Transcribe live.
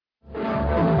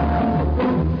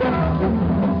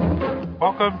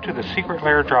Welcome to the Secret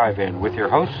Lair Drive-In with your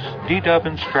hosts, D-Dub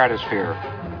and Stratosphere.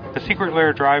 The Secret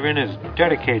Lair Drive-In is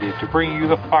dedicated to bringing you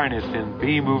the finest in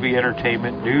B-movie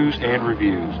entertainment, news, and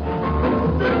reviews.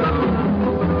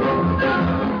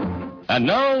 And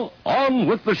now, on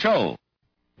with the show.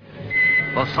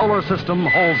 The solar system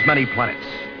holds many planets,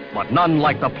 but none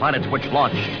like the planets which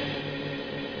launched.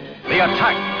 The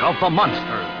attack of the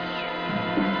monsters.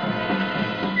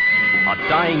 A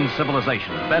dying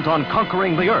civilization bent on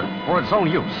conquering the Earth for its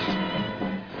own use.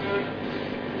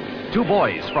 Two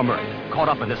boys from Earth, caught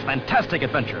up in this fantastic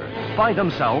adventure, find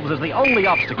themselves as the only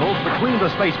obstacles between the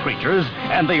space creatures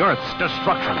and the Earth's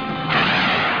destruction.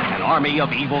 An army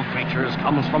of evil creatures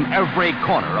comes from every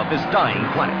corner of this dying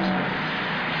planet.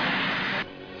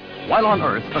 While on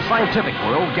Earth, the scientific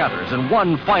world gathers in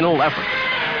one final effort.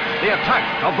 The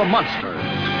attack of the monsters.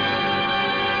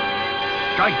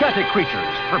 Gigantic creatures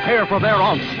prepare for their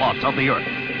onslaught of the Earth.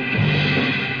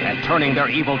 And turning their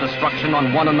evil destruction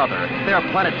on one another, their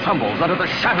planet trembles under the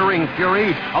shattering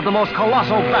fury of the most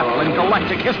colossal battle in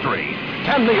galactic history.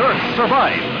 Can the Earth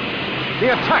survive?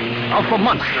 The attack of the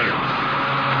monsters.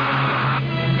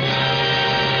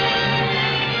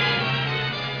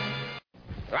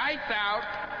 Lights out.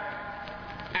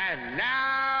 And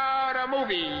now the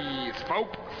movies,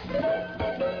 folks.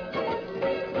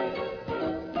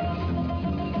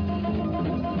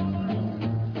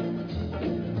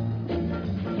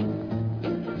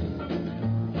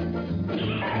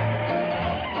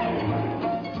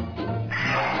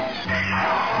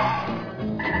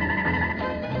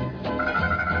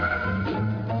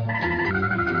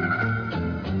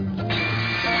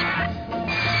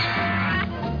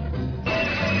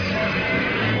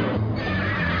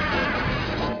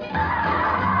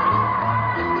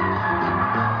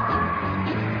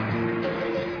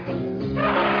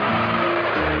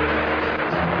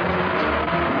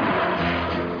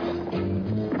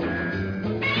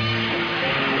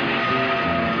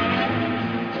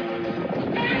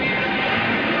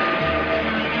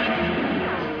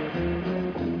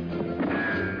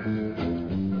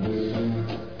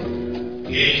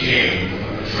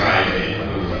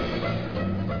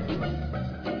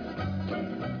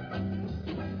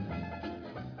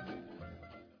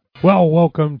 Well,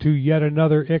 welcome to yet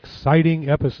another exciting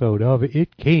episode of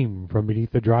It Came From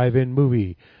Beneath the Drive-In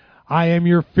Movie. I am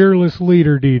your fearless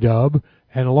leader, D-Dub,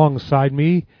 and alongside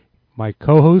me, my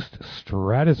co-host,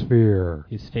 Stratosphere.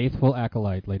 His faithful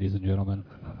acolyte, ladies and gentlemen.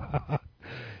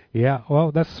 Yeah,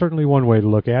 well, that's certainly one way to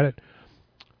look at it.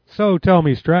 So tell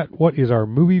me, Strat, what is our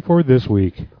movie for this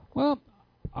week? Well,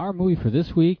 our movie for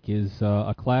this week is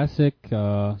a classic,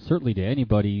 certainly to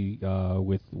anybody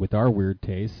with our weird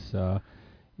tastes.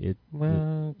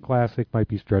 Classic might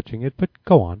be stretching it, but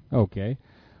go on. Okay.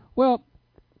 Well,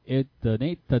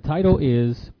 the title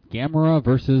is Gamera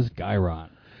versus Guiron.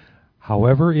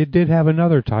 However, it did have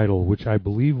another title, which I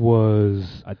believe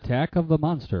was Attack of the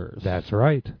Monsters. That's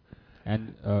right.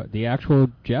 And the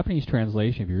actual Japanese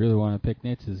translation, if you really want to pick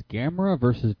nits, is Gamera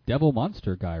versus Devil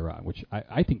Monster Guiron, which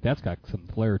I think that's got some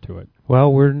flair to it.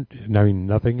 Well,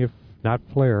 nothing if not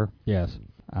flair. Yes.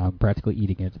 I'm practically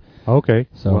eating it. Okay.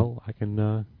 So, well, I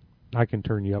can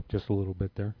turn you up just a little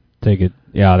bit there. Take it.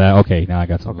 Yeah, okay, now I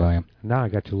got some volume. Now I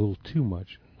got you a little too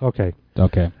much. Okay.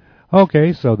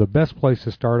 Okay, so the best place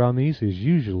to start on these is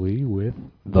usually with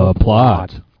the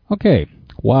plot. Okay.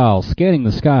 While scanning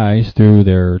the skies through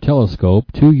their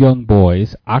telescope, two young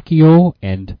boys, Akio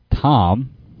and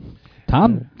Tom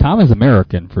is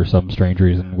American for some strange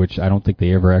reason, which I don't think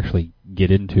they ever actually get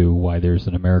into why there's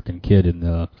an American kid in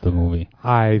the movie.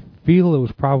 I feel it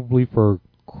was probably for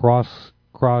cross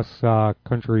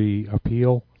country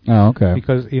appeal. Oh, okay.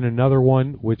 Because in another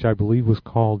one, which I believe was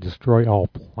called Destroy All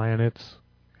Planets,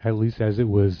 at least as it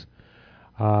was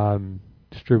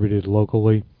distributed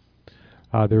locally,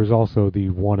 there was also the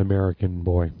One American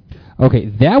Boy. Okay,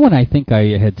 that one I think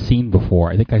I had seen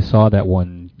before. I think I saw that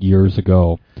one years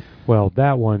ago. Well,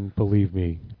 that one, believe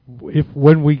me,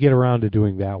 when we get around to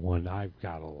doing that one, I've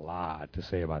got a lot to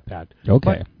say about that.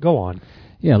 Okay. But go on.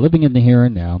 Yeah, living in the here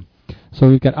and now. So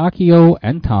we've got Akio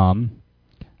and Tom.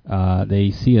 They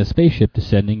see a spaceship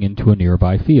descending into a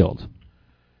nearby field.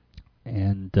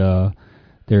 And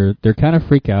they're kind of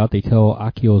freaked out. They tell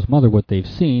Akio's mother what they've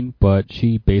seen, but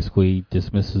she basically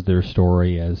dismisses their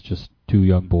story as just two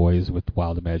young boys with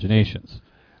wild imaginations.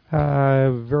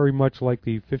 Very much like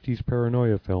the 50s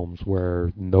paranoia films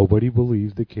where nobody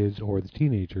believes the kids or the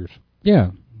teenagers.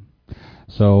 Yeah.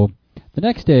 So the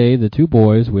next day, the two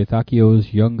boys with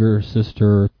Akio's younger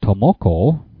sister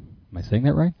Tomoko, am I saying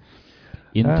that right?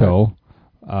 In tow,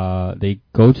 they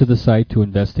go to the site to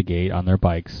investigate on their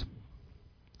bikes.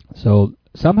 So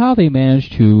somehow they manage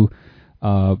to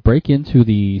break into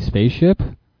the spaceship.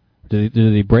 Do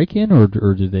they break in, or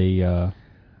do they...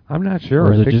 I'm not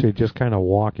sure. I think they just kind of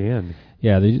walk in.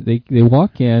 Yeah, they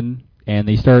walk in, and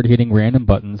they start hitting random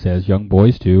buttons, as young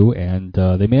boys do, and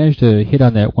they manage to hit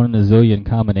on that 1 in a zillion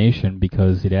combination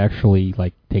because it actually,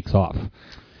 takes off.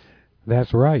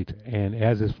 That's right. And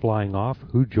as it's flying off,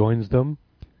 who joins them?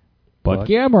 But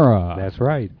Gamera! That's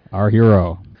right. Our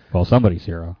hero. Well, somebody's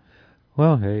hero.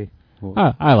 Well, hey.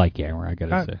 I like Gamera, I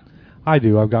gotta say. I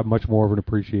do. I've got much more of an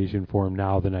appreciation for him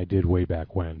now than I did way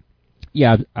back when.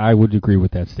 Yeah, I would agree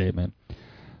with that statement.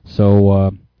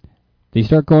 So, they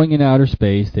start going into outer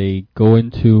space. They go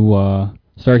into,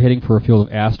 start heading for a field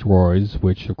of asteroids,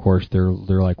 which, of course, they're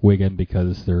like wigging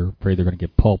because they're afraid they're going to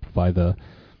get pulped by the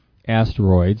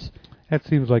asteroids. That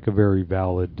seems like a very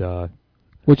valid...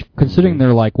 which, considering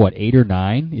they're 8 or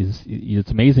 9,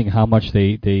 it's amazing how much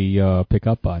they pick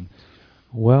up on.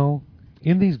 Well,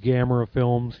 in these Gamera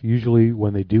films, usually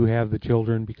when they do have the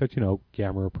children, because,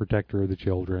 Gamera, protector of the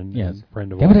children, yes, and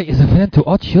friend of all. Gamera is a friend to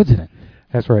all children.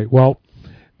 That's right. Well,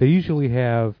 they usually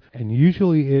have, and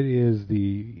usually it is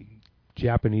the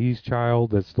Japanese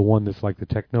child that's the one that's like the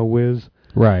techno whiz.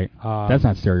 Right. That's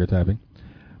not stereotyping.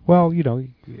 Well,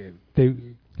 they...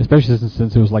 Especially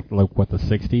since it was the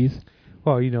 60s?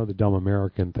 Well, the dumb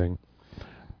American thing.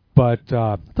 But...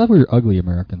 I thought we were ugly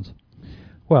Americans.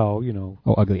 Well,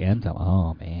 Oh, ugly and dumb.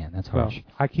 Oh, man, that's harsh. Well,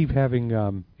 I keep having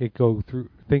it go through,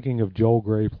 thinking of Joel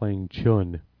Grey playing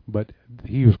Chun, but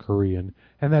he was Korean,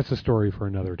 and that's a story for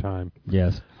another time.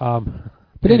 Yes.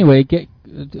 But anyway,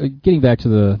 getting back to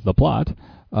the plot,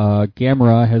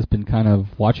 Gamera has been kind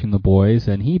of watching the boys,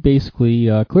 and he basically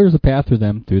clears a path for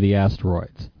them through the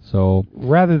asteroids. So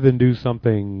rather than do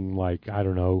something like, I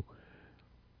don't know,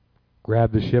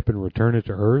 grab the ship and return it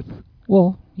to Earth?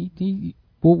 Well,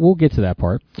 we'll get to that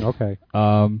part. Okay.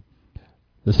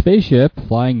 The spaceship,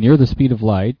 flying near the speed of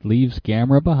light, leaves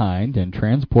Gamera behind and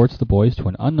transports the boys to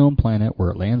an unknown planet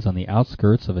where it lands on the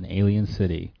outskirts of an alien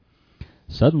city.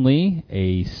 Suddenly,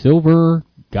 a silver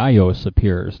Gaios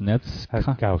appears, and that's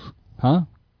Gauss. Huh?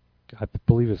 I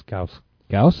believe it's Gauss.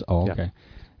 Gauss? Oh, yeah. Okay.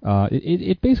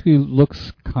 It basically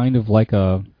looks kind of like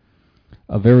a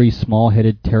very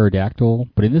small-headed pterodactyl,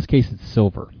 but in this case it's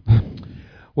silver.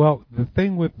 Well, the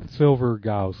thing with Silver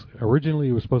Gauss, originally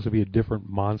it was supposed to be a different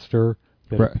monster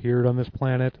that appeared on this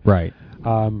planet. Right.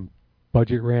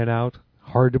 Budget ran out.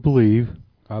 Hard to believe.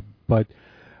 But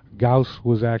Gauss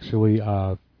was actually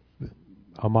a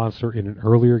monster in an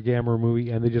earlier Gamera movie,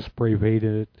 and they just spray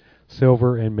painted it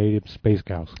silver and made it Space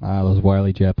Gauss. Those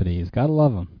wily Japanese. Gotta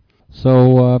love them.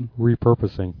 So,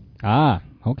 repurposing.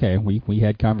 Okay. We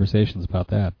had conversations about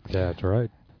that. That's right.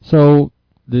 So,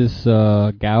 this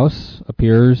Gauss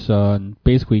appears and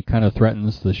basically kind of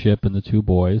threatens the ship and the two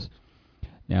boys.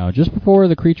 Now, just before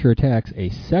the creature attacks, a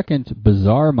second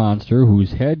bizarre monster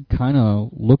whose head kind of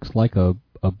looks like a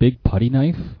big putty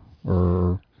knife,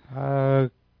 or... kind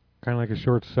of like a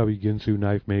short, stubby Ginsu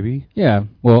knife, maybe. Yeah,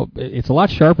 well, it's a lot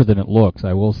sharper than it looks,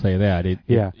 I will say that.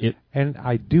 And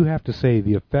I do have to say,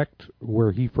 the effect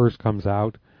where he first comes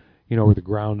out, where the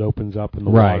ground opens up in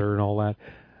the water and all that,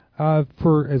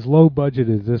 for as low budget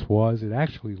as this was, it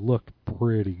actually looked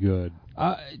pretty good.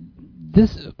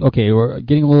 We're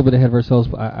getting a little bit ahead of ourselves.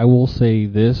 I will say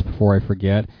this before I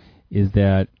forget, is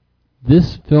that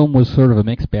this film was sort of a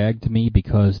mixed bag to me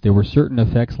because there were certain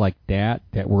effects like that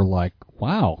were like,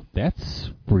 wow,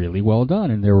 that's really well done.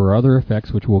 And there were other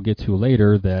effects, which we'll get to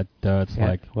later, that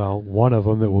Well, one of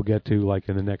them that we'll get to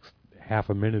in the next half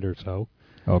a minute or so.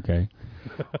 Okay.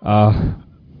 Don't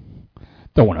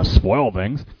want to spoil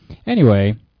things.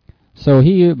 Anyway, so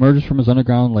he emerges from his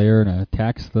underground lair and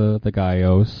attacks the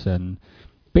Gaios and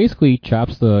basically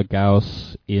chops the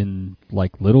Gauss in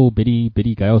little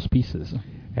bitty Gauss pieces.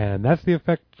 And that's the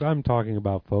effect I'm talking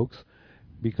about, folks.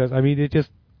 Because,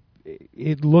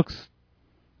 it looks...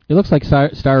 It looks like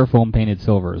styrofoam painted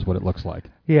silver is what it looks like.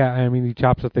 Yeah, he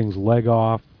chops the thing's leg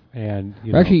off, and...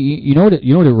 Actually, you know what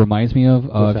it reminds me of?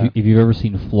 If you've ever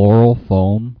seen floral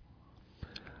foam.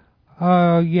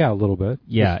 Yeah, a little bit.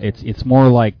 Yeah, it's more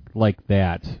like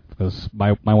that, because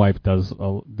my wife dabbles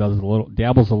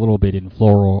a little bit in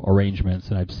floral arrangements,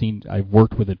 and I've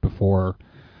worked with it before,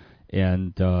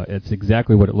 and it's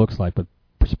exactly what it looks like, but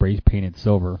spray painted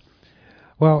silver.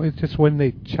 Well, it's just when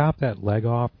they chop that leg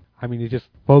off,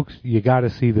 folks, you got to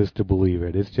see this to believe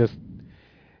it. It's just,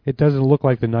 it doesn't look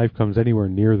like the knife comes anywhere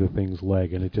near the thing's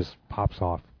leg, and it just pops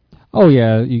off. Oh,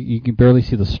 yeah, you can barely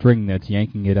see the string that's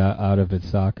yanking it out of its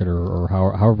socket, or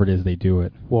however it is they do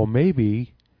it. Well,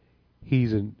 maybe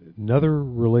he's another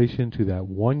relation to that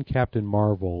one Captain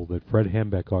Marvel that Fred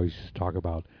Hembeck always used to talk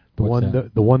about. The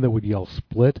one that would yell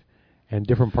split, and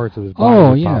different parts of his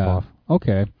body pop off.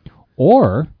 Okay.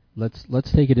 Or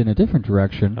let's take it in a different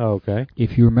direction. Okay.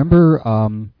 If you remember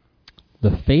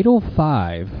the Fatal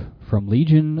Five from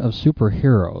Legion of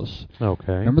Superheroes.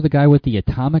 Okay. Remember the guy with the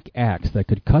atomic axe that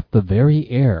could cut the very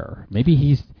air?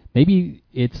 Maybe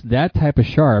it's that type of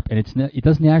sharp, and it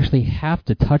doesn't actually have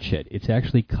to touch it. It's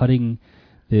actually cutting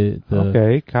the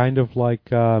Okay, kind of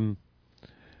like let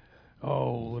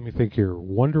me think here.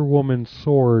 Wonder Woman's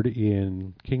sword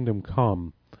in Kingdom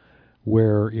Come,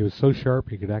 where it was so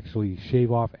sharp it could actually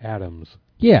shave off atoms.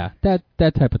 Yeah, that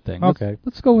type of thing. Okay.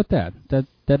 Let's go with that.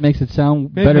 That makes it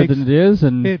sound better than it is,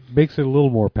 and it makes it a little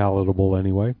more palatable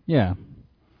anyway. Yeah.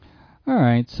 All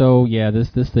right. So yeah, this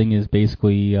thing is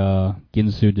basically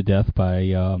Ginsu to death by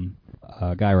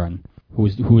Guiron, who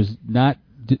is not.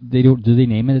 Do they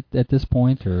name it at this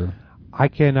point, or? I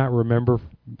cannot remember,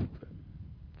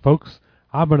 folks.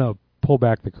 I'm gonna pull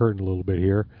back the curtain a little bit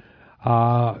here.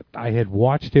 I had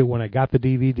watched it when I got the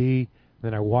DVD,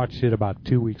 then I watched it about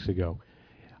 2 weeks ago.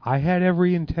 I had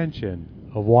every intention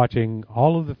of watching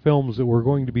all of the films that we're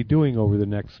going to be doing over the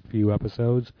next few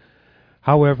episodes.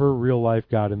 However, real life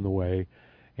got in the way,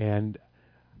 and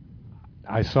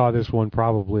I saw this one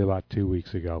probably about 2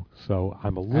 weeks ago. So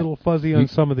I'm a little fuzzy on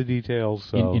some of the details.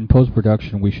 So in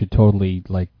post-production, we should totally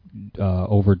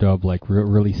overdub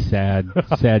really sad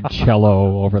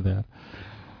cello over that.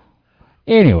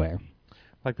 Anyway.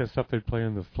 Like that stuff they'd play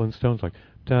in the Flintstones, like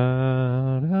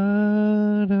da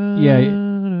da da. Yeah,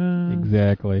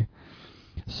 exactly.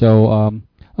 So,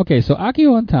 okay, so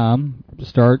Akio and Tom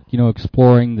start,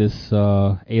 exploring this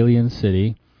alien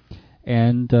city,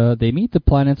 and they meet the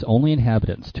planet's only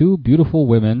inhabitants, two beautiful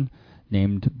women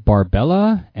named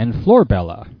Barbella and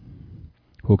Florbella,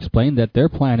 who explain that their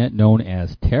planet, known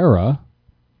as Terra,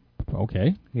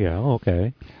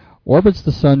 orbits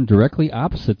the sun directly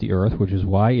opposite the Earth, which is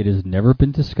why it has never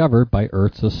been discovered by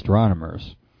Earth's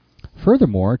astronomers.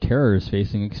 Furthermore, Terra is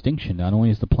facing extinction. Not only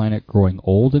is the planet growing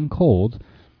old and cold,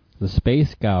 the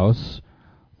Space Gauss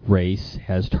race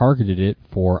has targeted it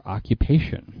for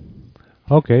occupation.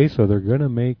 Okay, so they're going to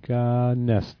make a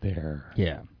nest there.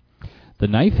 Yeah. The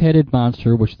knife-headed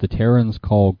monster, which the Terrans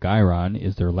call Guiron,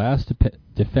 is their last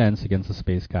defense against the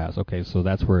Space Gauss. Okay, so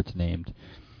that's where it's named.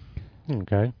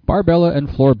 Okay. Barbella and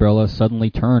Florbella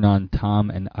suddenly turn on Tom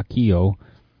and Akio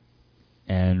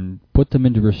and put them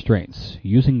into restraints.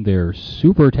 Using their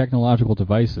super technological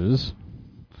devices...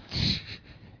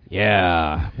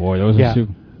 Yeah, boy, those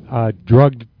are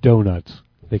drugged donuts.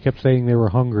 They kept saying they were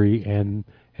hungry, and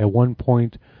at one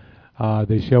point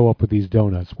they show up with these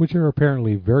donuts, which are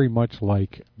apparently very much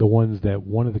like the ones that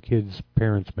one of the kids'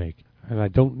 parents make. And I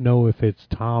don't know if it's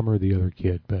Tom or the other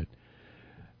kid, but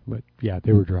yeah,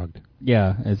 they were drugged.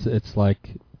 Yeah, it's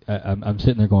like I'm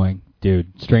sitting there going,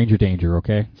 dude, stranger danger,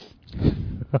 okay?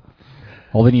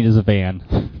 All they need is a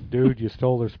van. Dude, you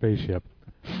stole their spaceship.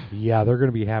 Yeah, they're going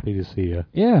to be happy to see you.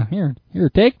 Yeah, here,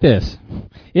 take this.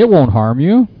 It won't harm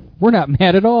you. We're not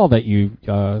mad at all that you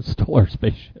stole our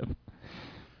spaceship.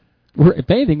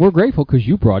 If anything, we're grateful because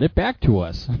you brought it back to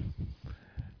us.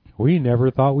 We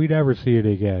never thought we'd ever see it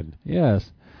again.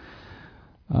 Yes.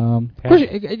 Of course,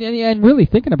 and really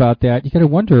thinking about that, you got to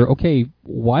wonder, okay,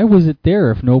 why was it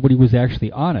there if nobody was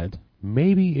actually on it?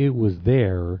 Maybe it was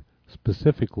there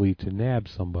specifically to nab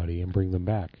somebody and bring them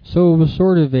back. So it was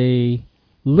sort of a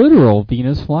literal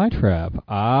Venus flytrap.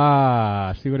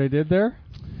 Ah, see what I did there?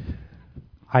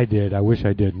 I did. I wish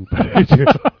I didn't, but I did.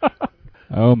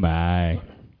 Oh, my.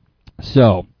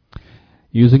 So,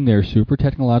 using their super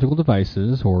technological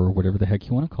devices, or whatever the heck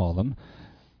you want to call them,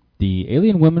 the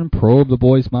alien women probe the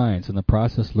boys' minds, in the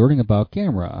process learning about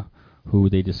Gamera, who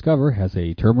they discover has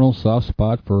a terminal soft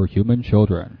spot for human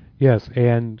children. Yes,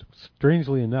 and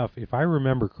strangely enough, if I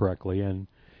remember correctly, and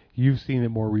you've seen it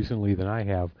more recently than I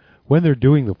have, when they're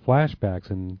doing the flashbacks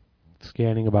and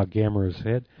scanning about Gamera's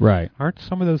head, right, aren't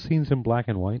some of those scenes in black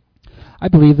and white? I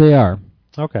believe they are.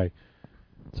 Okay.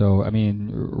 So, I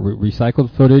mean, recycled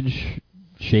footage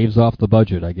shaves off the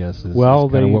budget, I guess, is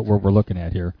kind of what we're looking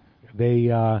at here.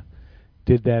 They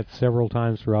did that several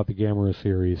times throughout the Gamera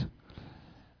series.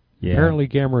 Yeah. Apparently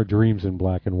Gamera dreams in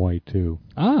black and white, too.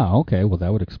 Ah, okay. Well,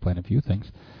 that would explain a few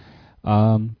things.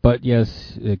 But,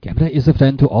 yes, Gamera is a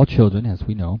friend to all children, as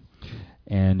we know,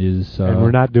 and is... and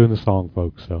we're not doing the song,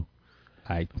 folks, so...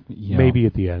 Maybe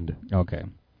at the end. Okay.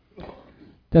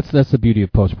 That's the beauty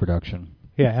of post-production.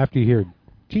 Yeah, after you hear,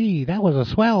 gee, that was a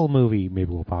swell movie,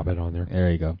 maybe we'll pop it on there. There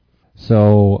you go.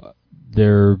 So,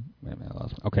 they're... Wait a minute, I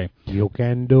lost one. Okay. You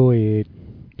can do it.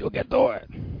 You can do it.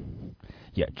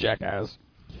 Yeah, jackass.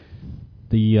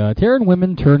 The Terran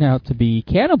women turn out to be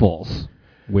cannibals,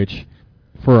 which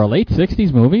for a late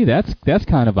 60s movie, that's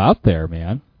kind of out there,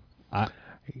 man.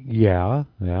 Yeah.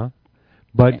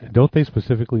 But don't they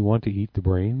specifically want to eat the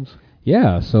brains?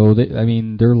 Yeah, so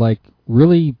they're like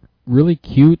really, really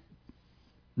cute,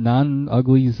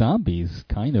 non-ugly zombies,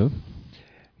 kind of.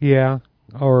 Yeah,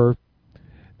 or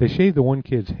they shave the one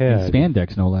kid's head. In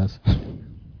spandex, no less.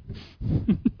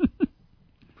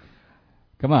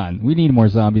 Come on, we need more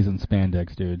zombies in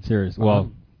spandex, dude. Seriously.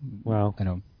 Well, I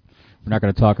know. We're not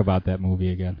going to talk about that movie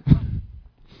again.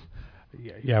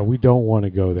 Yeah, we don't want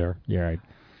to go there. Yeah, right.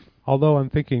 Although I'm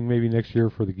thinking maybe next year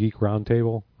for the Geek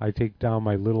Roundtable, I take down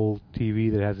my little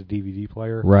TV that has a DVD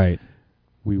player. Right.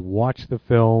 We watch the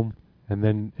film, and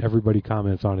then everybody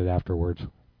comments on it afterwards.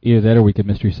 Either that or we could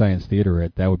Mystery Science Theater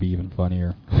it. That would be even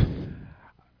funnier.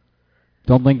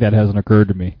 Don't think that hasn't occurred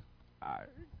to me.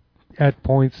 At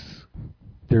points,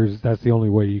 that's the only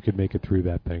way you could make it through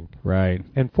that thing. Right.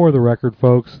 And for the record,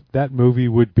 folks, that movie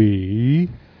would be...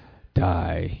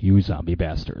 Die, you zombie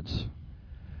bastards.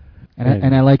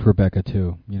 And I liked Rebecca,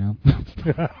 too, you know?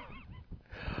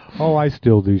 Oh, I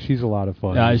still do. She's a lot of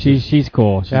fun. She's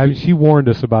cool. She warned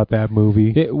us about that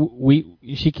movie.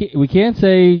 We can't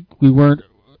say we weren't...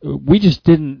 We just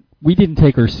didn't... We didn't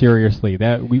take her seriously.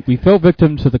 That we fell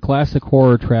victim to the classic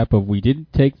horror trap of we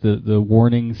didn't take the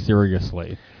warning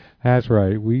seriously. That's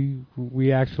right.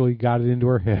 We actually got it into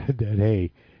our head that,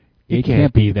 hey, it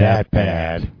can't be that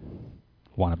bad.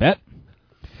 Want to bet?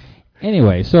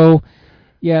 Anyway, so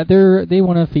yeah, they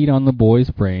want to feed on the boy's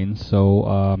brains.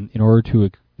 So in order to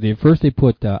first they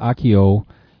put Akio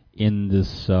in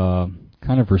this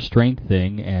kind of restraint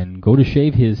thing and go to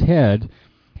shave his head,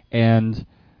 and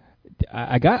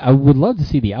I would love to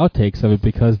see the outtakes of it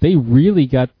because they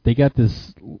got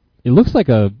this. It looks like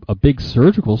a big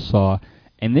surgical saw,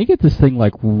 and they get this thing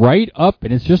like right up,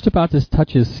 and it's just about to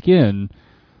touch his skin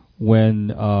when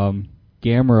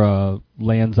Gamera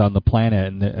lands on the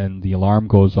planet, and the alarm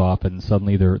goes off, and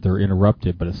suddenly they're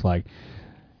interrupted. But it's like,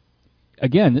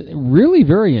 again, really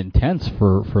very intense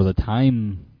for the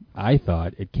time I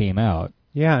thought it came out.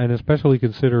 Yeah, and especially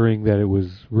considering that it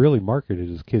was really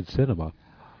marketed as kids' cinema.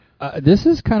 This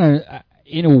is kind of,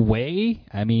 in a way,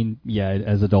 I mean, yeah,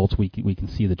 as adults we can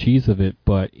see the cheese of it,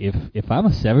 but if I'm a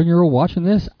 7-year-old watching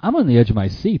this, I'm on the edge of my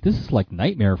seat. This is like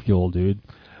nightmare fuel, dude.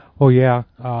 Oh, yeah.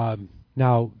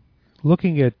 Now,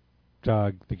 looking at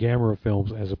the Gamera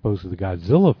films as opposed to the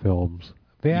Godzilla films,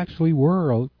 they actually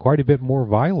were quite a bit more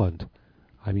violent.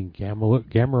 I mean,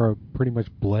 Gamera pretty much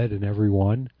bled in every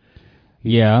one.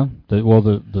 Yeah,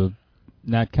 the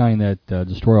not counting that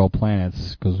Destroy All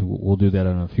Planets, because we'll do that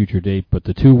on a future date, but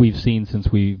the two we've seen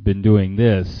since we've been doing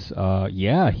this,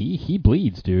 yeah, he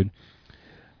bleeds, dude.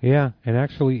 Yeah, and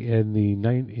actually in the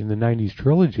 90s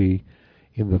trilogy,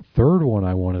 in the third one,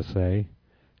 I want to say,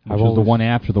 which was the one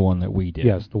after the one that we did.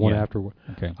 Yes, the one after.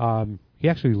 Okay. He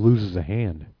actually loses a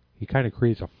hand. He kind of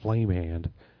creates a flame hand,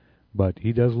 but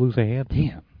he does lose a hand.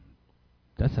 Damn,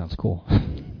 that sounds cool.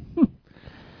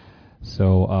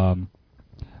 So,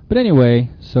 but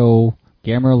anyway, so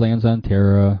Gamera lands on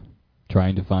Terra,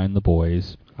 trying to find the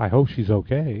boys. I hope she's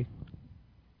okay.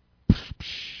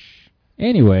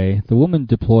 Anyway, the women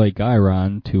deploy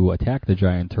Guiron to attack the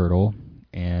giant turtle,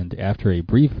 and after a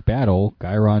brief battle,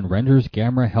 Guiron renders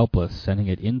Gamera helpless, sending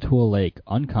it into a lake,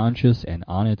 unconscious and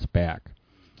on its back.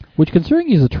 Which, considering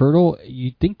he's a turtle,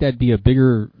 you'd think that would be a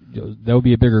bigger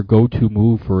go-to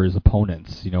move for his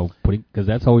opponents. You know, because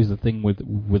that's always the thing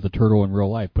with a turtle in real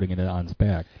life, putting it on its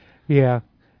back. Yeah.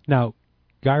 Now,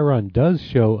 Guiron does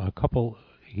show a couple.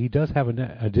 He does have an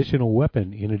additional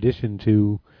weapon in addition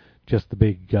to just the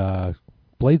big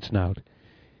blade snout.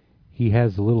 He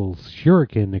has the little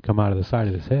shuriken that come out of the side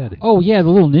of his head. Oh yeah, the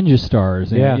little ninja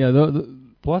stars. Yeah.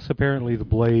 Plus, apparently, the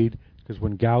blade. Because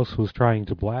when Gauss was trying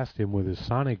to blast him with his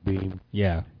sonic beam,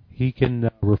 yeah, he can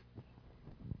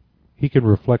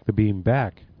reflect the beam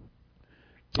back.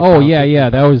 Oh yeah,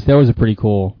 that was a pretty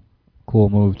cool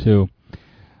move too.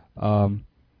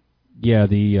 Yeah,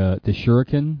 the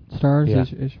shuriken stars. Yeah.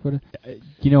 Is what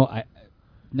you know,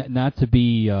 not to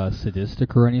be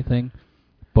sadistic or anything,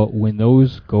 but when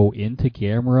those go into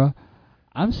Gamera,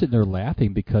 I'm sitting there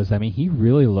laughing because I mean he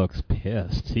really looks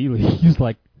pissed. He's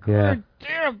like, yeah. God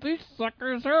damn, these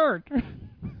suckers hurt.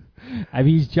 I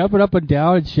mean, he's jumping up and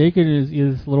down and shaking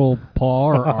his little paw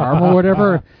or arm or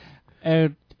whatever,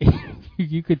 and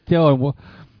you could tell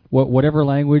whatever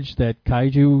language that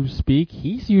kaiju speak,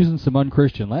 he's using some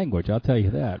unchristian language, I'll tell you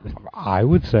that. I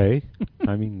would say.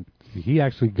 I mean, he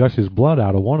actually gushes blood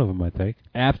out of one of them, I think.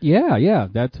 Yeah,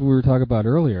 that's what we were talking about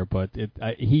earlier, but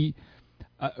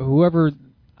whoever,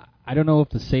 I don't know if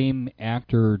the same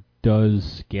actor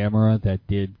does Gamera that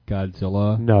did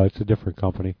Godzilla. No, it's a different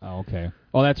company. Oh, okay.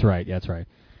 Oh, that's right. That's right.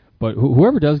 But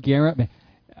whoever does Gamera, man,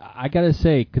 I gotta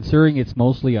say, considering it's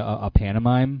mostly a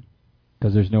pantomime,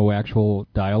 because there's no actual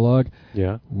dialogue,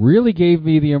 Yeah. really gave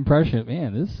me the impression,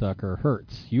 man, this sucker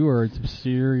hurts. You are in some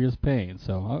serious pain.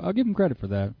 So I'll give him credit for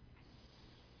that.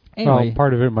 Anyway, Well,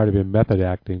 part of it might have been method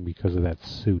acting because of that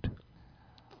suit.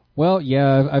 well,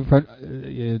 yeah, I've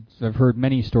heard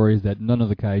many stories that none of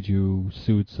the kaiju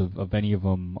suits of any of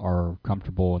them are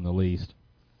comfortable in the least.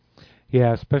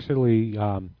 Yeah, especially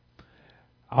on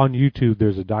YouTube,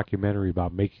 there's a documentary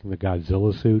about making the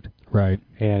Godzilla suit. Right.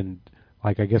 And,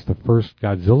 like, I guess the first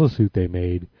Godzilla suit they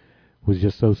made was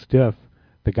just so stiff,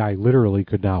 the guy literally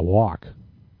could not walk.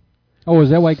 Oh,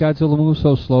 is that why Godzilla moves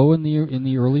so slow in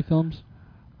the early films?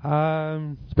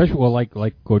 Especially, well, like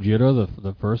Gojira,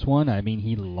 the first one. I mean,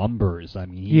 he lumbers. I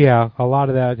mean, yeah, a lot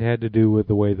of that had to do with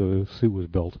the way the suit was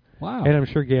built. Wow. And I'm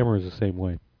sure Gamera is the same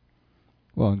way.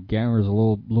 Well, Gamera's a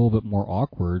little bit more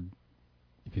awkward,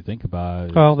 if you think about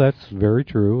it. Well, that's very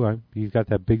true. He's got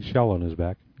that big shell on his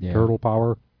back. Yeah. Turtle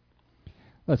power.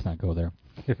 Let's not go there.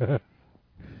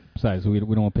 Besides, we don't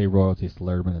want to pay royalties to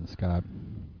Letterman and Scott.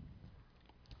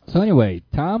 So anyway,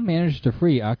 Tom managed to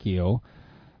free Akio,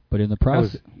 but in the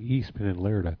process... That was Eastman and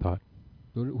Laird, I thought.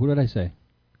 Who did I say?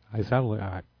 I'd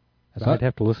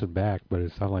have to listen back, but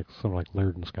it sounded like something like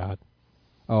Laird and Scott.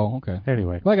 Oh, okay.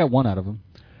 Anyway. Well, I got one out of them.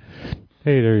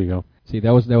 Hey, there you go. See,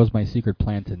 that was my secret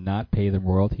plan to not pay them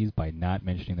royalties by not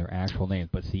mentioning their actual names.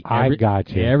 But see, I got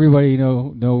you. Everybody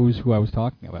knows who I was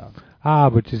talking about.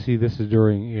 But you see, this is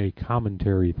during a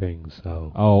commentary thing,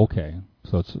 so... Oh, okay.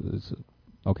 So it's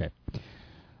okay.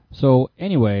 So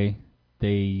anyway,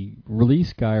 they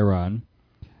release Guiron.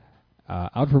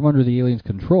 Out from under the aliens'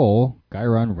 control,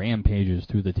 Guiron rampages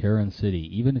through the Terran city,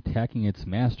 even attacking its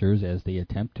masters as they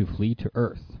attempt to flee to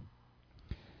Earth.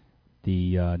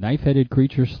 The knife-headed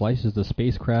creature slices the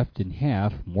spacecraft in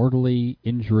half, mortally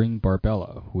injuring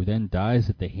Barbella, who then dies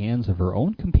at the hands of her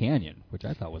own companion, which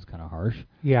I thought was kind of harsh.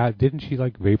 Yeah, didn't she,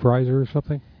 like, vaporize her or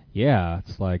something? Yeah,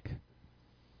 it's like,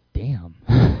 damn.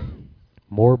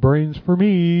 More brains for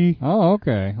me. Oh,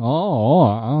 okay. Oh,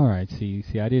 all right. See,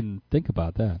 I didn't think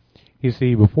about that. You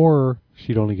see, before,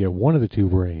 she'd only get one of the two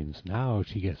brains. Now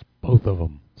she gets both of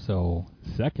them. So,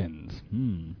 seconds.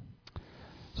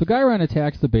 So Guiron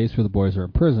attacks the base where the boys are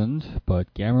imprisoned,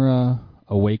 but Gamera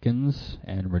awakens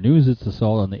and renews its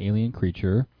assault on the alien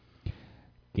creature.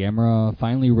 Gamera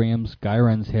finally rams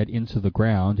Guiron's head into the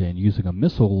ground, and using a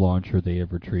missile launcher they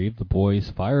have retrieved, the boys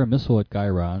fire a missile at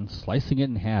Guiron, slicing it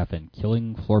in half and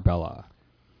killing Florbella.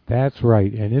 That's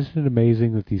right, and isn't it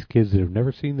amazing that these kids that have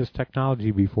never seen this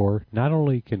technology before not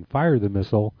only can fire the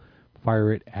missile,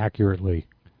 fire it accurately?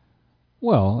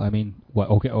 Well, I mean, what?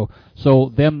 Okay. Oh,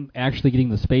 so them actually getting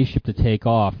the spaceship to take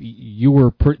off,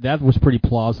 that was pretty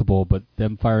plausible. But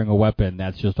them firing a weapon,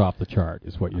 that's just off the chart,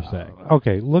 is what you're saying.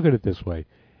 Okay, look at it this way: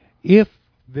 if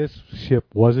this ship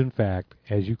was in fact,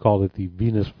 as you called it, the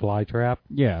Venus flytrap,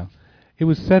 yeah, it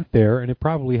was sent there, and it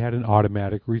probably had an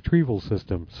automatic retrieval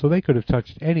system, so they could have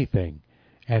touched anything,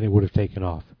 and it would have taken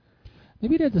off.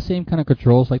 Maybe it had the same kind of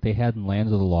controls like they had in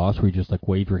Lands of the Lost, where you just like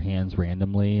wave your hands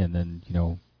randomly, and then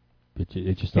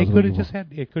It just doesn't. It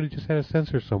could have just had a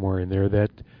sensor somewhere in there that,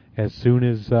 as soon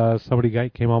as somebody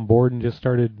came on board and just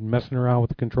started messing around with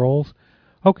the controls,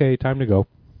 okay, time to go.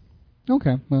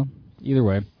 Okay, well, either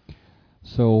way.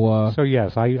 So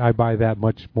yes, I buy that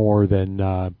much more than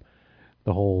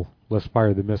the whole let's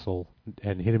fire the missile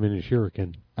and hit him in his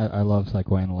shuriken. I love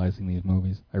psychoanalyzing these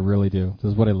movies. I really do.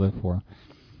 This is what I live for.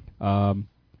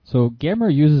 So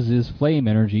Gamera uses his flame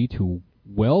energy to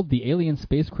weld the alien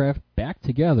spacecraft back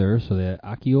together so that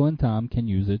Akio and Tom can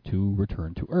use it to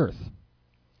return to Earth.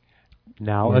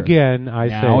 Now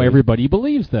everybody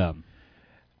believes them.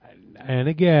 And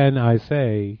again, I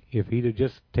say, if he'd have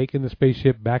just taken the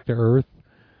spaceship back to Earth,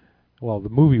 well, the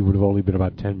movie would have only been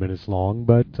about 10 minutes long,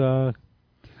 but...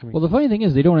 well, the funny thing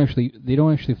is, they don't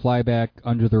actually fly back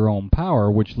under their own power,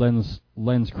 which lends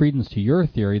credence to your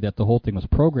theory that the whole thing was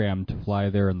programmed to fly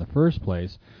there in the first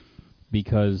place.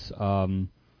 Because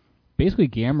basically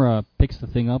Gamera picks the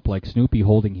thing up like Snoopy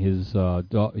holding his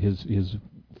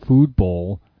food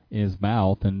bowl in his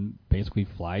mouth and basically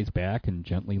flies back and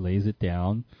gently lays it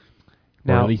down.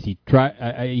 Or at least he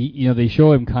they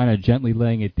show him kind of gently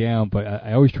laying it down, but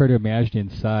I always try to imagine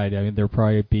inside. I mean, they're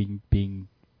probably being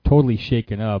totally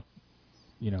shaken up,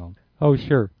 Oh,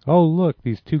 sure. Oh, look,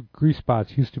 these two grease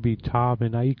spots used to be Tom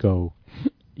and Aiko.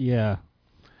 Yeah.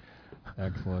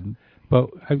 Excellent. But,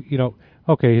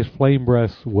 okay, his flame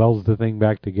breath welds the thing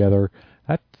back together.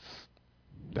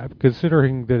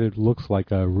 Considering that it looks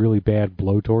like a really bad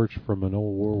blowtorch from an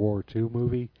old World War II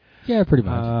movie. Yeah, pretty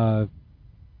much.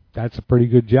 that's a pretty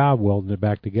good job welding it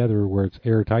back together where it's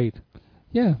airtight.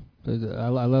 Yeah, I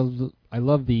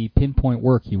love the pinpoint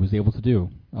work he was able to do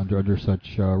under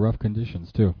such rough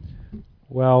conditions too.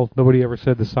 Well, nobody ever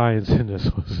said the science in this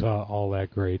was all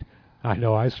that great. I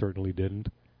know I certainly didn't.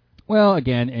 Well,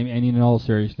 again, and in all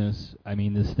seriousness, I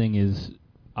mean, this thing is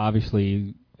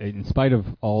obviously, in spite of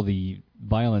all the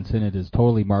violence in it, is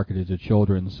totally marketed to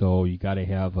children. So you got to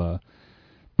have a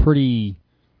pretty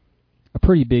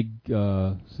big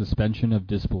suspension of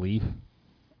disbelief,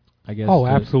 I guess. Oh,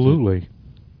 absolutely.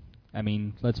 I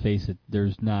mean, let's face it.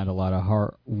 There's not a lot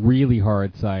of really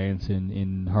hard science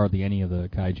in hardly any of the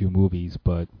kaiju movies.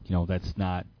 But that's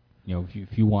not.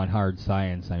 If you want hard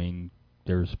science, I mean,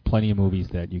 there's plenty of movies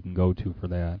that you can go to for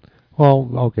that. Well,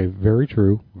 okay, very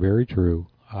true, very true.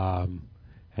 And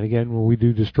again, when we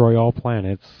do destroy all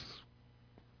planets,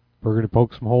 we're going to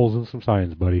poke some holes in some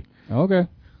science, buddy. Okay.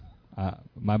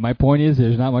 My point is,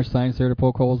 there's not much science there to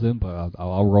poke holes in, but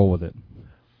I'll roll with it.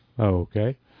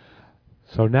 Okay.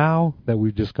 So now that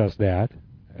we've discussed that,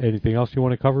 anything else you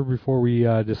want to cover before we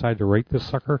decide to rate this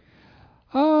sucker?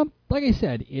 Like I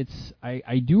said,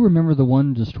 I do remember the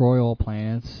one Destroy All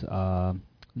Planets.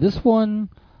 This one,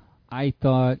 I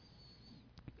thought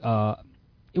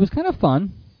it was kind of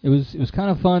fun. It was kind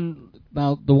of fun.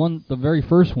 Now the very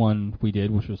first one we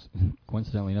did, which was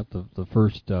coincidentally enough the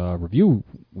first review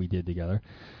we did together,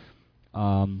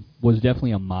 was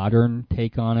definitely a modern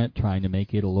take on it, trying to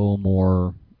make it a little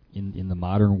more in the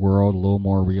modern world, a little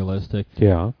more realistic.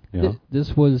 Yeah.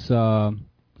 This was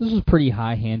pretty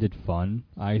high-handed fun,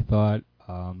 I thought.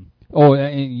 And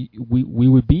we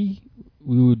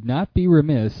would not be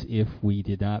remiss if we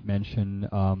did not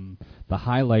mention the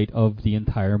highlight of the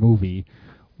entire movie,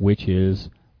 which is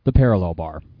the parallel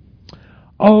bar.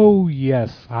 Oh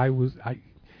yes, that was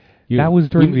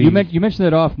during you mentioned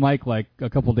it off mic like a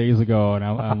couple days ago, and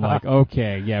I'm like,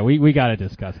 okay, yeah, we got to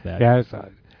discuss that.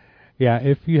 Yeah,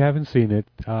 if you haven't seen it,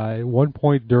 at one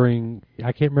point during,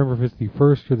 I can't remember if it's the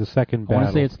first or the second battle. I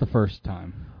want to say it's the first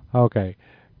time. Okay.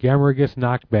 Gamera gets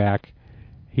knocked back.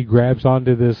 He grabs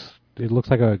onto this, it looks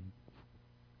like a...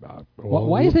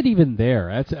 why is it even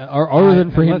there? That's other than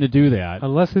for him to do that.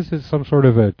 Unless this is some sort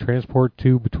of a transport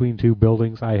tube between two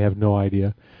buildings, I have no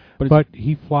idea. But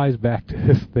he flies back to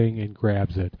this thing and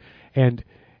grabs it. And,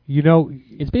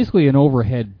 it's basically an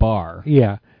overhead bar.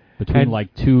 Yeah. Between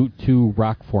like two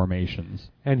rock formations.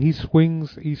 And he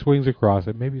swings across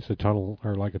it. Maybe it's a tunnel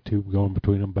or like a tube going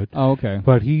between them. But okay.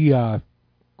 But he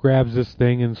grabs this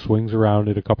thing and swings around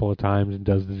it a couple of times and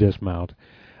does the dismount.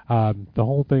 The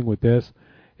whole thing with this,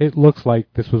 it looks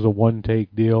like this was a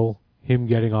one-take deal, him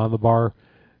getting on the bar,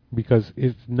 because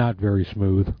it's not very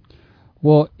smooth.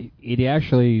 Well, it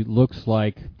actually looks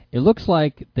like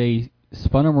they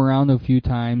spun him around a few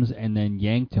times and then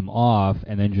yanked him off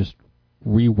and then just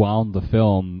rewound the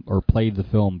film or played the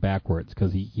film backwards,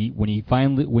 because when he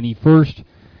first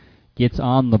gets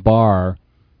on the bar,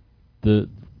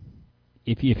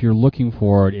 if you're looking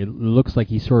for it, it looks like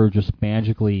he sort of just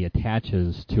magically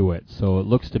attaches to it. So it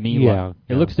looks to me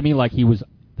looks to me like he was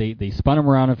they spun him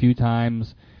around a few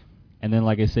times, and then,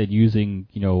 like I said, using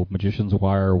magician's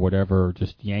wire or whatever,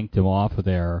 just yanked him off of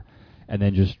there, and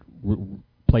then just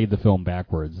played the film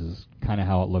backwards. Is kind of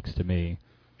how it looks to me.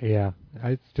 Yeah,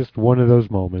 it's just one of those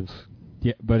moments.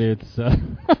 Yeah, but it's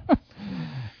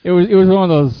it was one of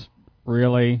those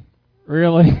really.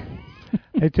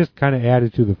 It just kind of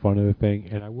added to the fun of the thing,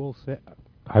 and I will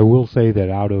say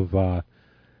that out of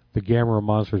the Gamera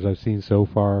monsters I've seen so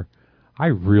far, I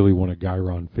really want a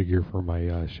Guiron figure for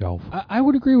my shelf. I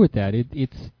would agree with that.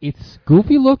 It's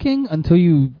goofy looking until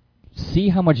you see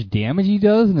how much damage he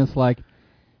does, and it's like,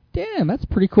 damn, that's a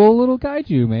pretty cool little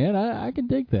kaiju, man. I can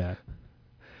dig that.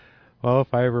 Well,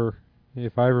 if I ever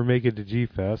make it to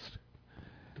G-Fest.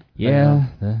 Yeah,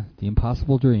 the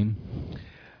impossible dream.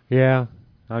 Yeah,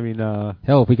 I mean...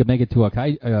 hell, if we could make it to a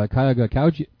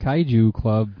kaiju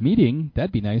club meeting,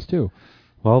 that'd be nice, too.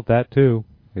 Well, that, too.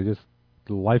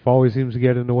 Life always seems to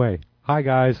get in the way. Hi,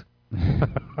 guys.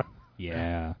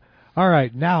 Yeah. All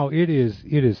right, now it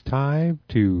is time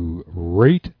to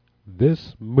rate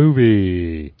this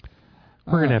movie.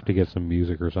 We're going to have to get some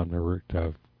music or something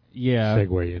to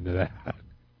segue into that. Let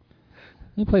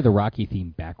me play the Rocky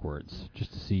theme backwards,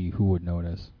 just to see who would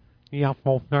notice. Yeah,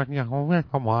 come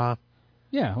on.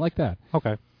 Yeah, like that.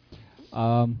 Okay.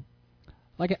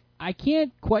 I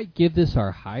can't quite give this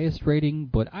our highest rating,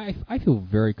 but I feel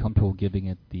very comfortable giving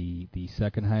it the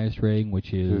second highest rating,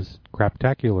 which is...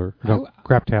 Craptacular. No,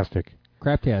 Craptastic.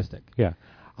 Craptastic. Yeah.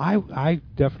 I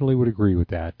definitely would agree with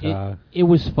that. It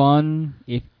was fun.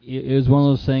 It was one of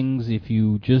those things, if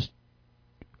you're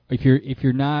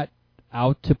not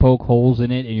out to poke holes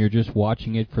in it and you're just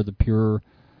watching it for the pure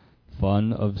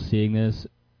fun of seeing this,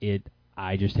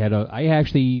 I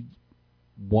actually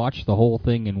watched the whole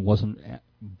thing and wasn't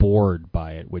bored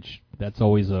by it, which that's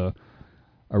always a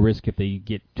risk if they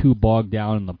get too bogged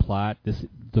down in the plot.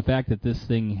 The fact that this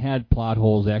thing had plot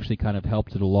holes actually kind of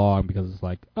helped it along, because it's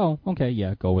like, oh, okay,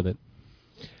 yeah, go with it.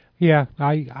 Yeah,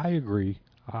 I agree.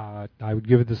 I would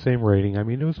give it the same rating. I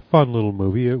mean, it was a fun little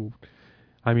movie. It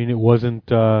wasn't,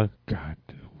 God,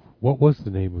 what was the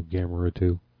name of Gamera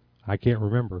 2? I can't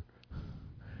remember.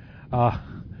 I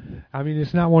mean,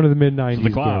 it's not one of the mid-90s. The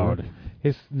Cloud. Gamera.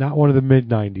 It's not one of the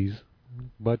mid-90s,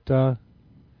 but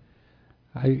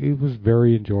it was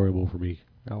very enjoyable for me.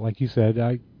 Like you said,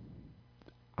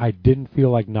 I didn't feel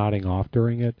like nodding off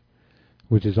during it,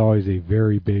 which is always a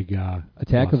very big...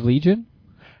 Attack of Legion?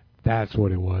 That's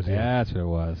what it was. Yeah, that's what it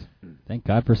was. Thank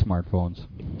God for smartphones.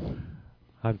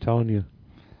 I'm telling you.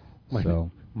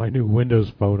 My new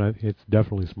Windows phone, it's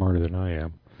definitely smarter than I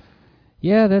am.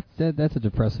 Yeah, that's a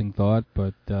depressing thought,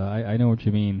 but I know what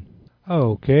you mean.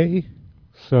 Okay.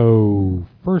 So,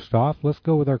 first off, let's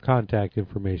go with our contact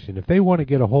information. If they want to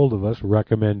get a hold of us,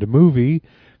 recommend a movie,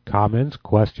 comments,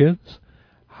 questions,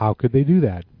 how could they do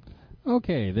that?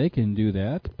 Okay, they can do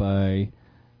that by...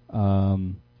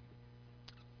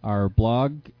 our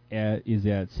blog is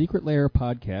at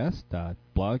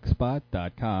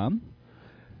secretlairpodcast.blogspot.com.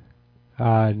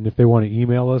 And if they want to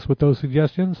email us with those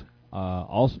suggestions?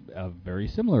 Also, a very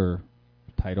similar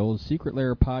title is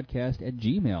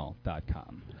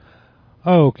secretlairpodcast@gmail.com.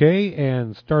 Okay,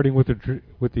 and starting with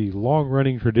the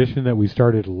long-running tradition that we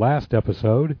started last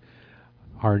episode,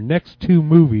 our next two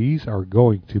movies are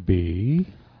going to be...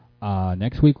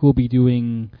 next week we'll be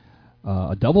doing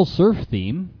a double surf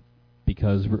theme,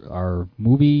 because our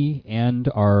movie and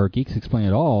our Geeks Explain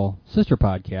It All sister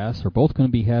podcasts are both going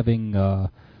to be having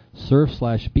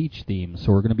surf/beach themes.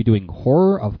 So we're going to be doing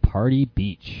Horror of Party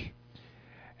Beach.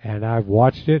 And I've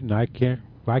watched it, and I can't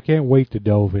wait to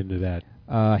delve into that.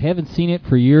 Haven't seen it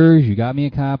for years. You got me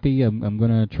a copy. I'm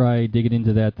going to try digging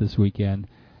into that this weekend.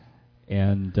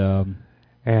 And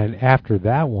after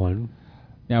that one...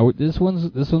 Now, this one's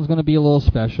going to be a little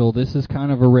special. This is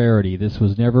kind of a rarity. This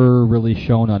was never really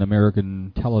shown on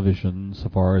American television, so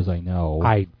far as I know.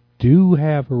 I do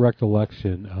have a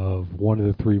recollection of one of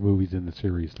the three movies in the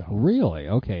series, though. Really?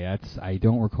 Okay, I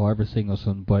don't recall ever seeing this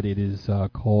one, but it is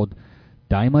called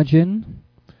Daimajin.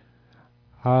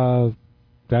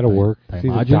 That'll work. It's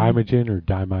either Daimajin or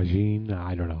Daimajin.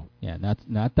 I don't know. Yeah, not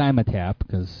Dimetap,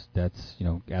 because that's,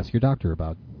 ask your doctor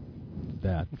about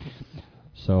that.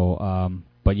 So,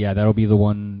 but yeah, that'll be the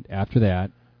one after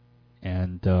that.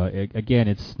 And again,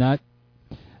 it's not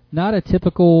a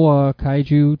typical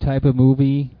kaiju type of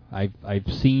movie. I've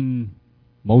seen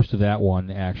most of that one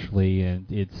actually, and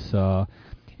it's a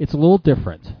little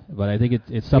different. But I think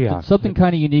it's something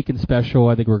kind of unique and special.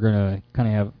 I think we're gonna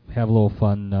kind of have a little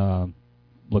fun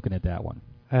looking at that one.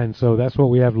 And so that's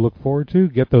what we have to look forward to.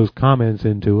 Get those comments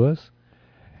into us.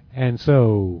 And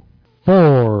so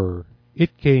for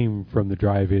It Came from the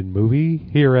Drive-In movie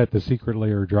here at the Secret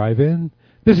Lair Drive-In,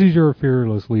 this is your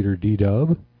fearless leader,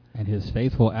 D-Dub. And his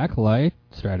faithful acolyte,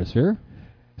 Stratosphere.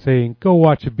 Saying, go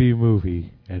watch a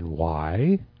B-movie. And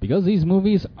why? Because these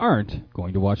movies aren't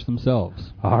going to watch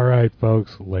themselves. All right,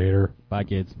 folks. Later. Bye,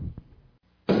 kids.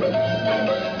 Gee,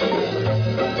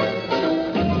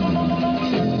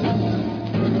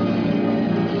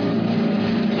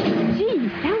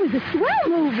 that was a swell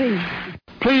movie.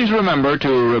 Please remember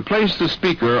to replace the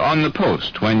speaker on the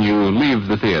post when you leave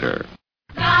the theater.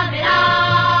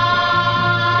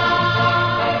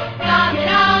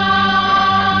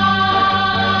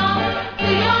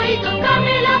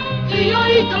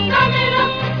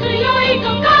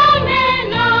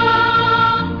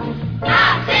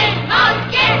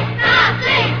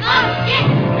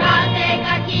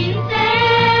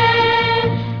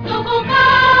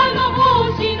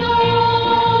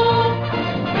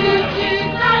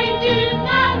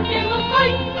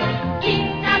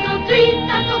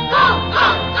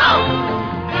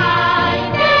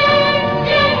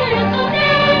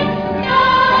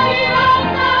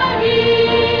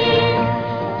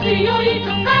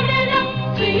 Tsuyoito kamera,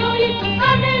 tsuyoito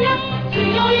kamera,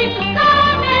 tsuyoito kamera.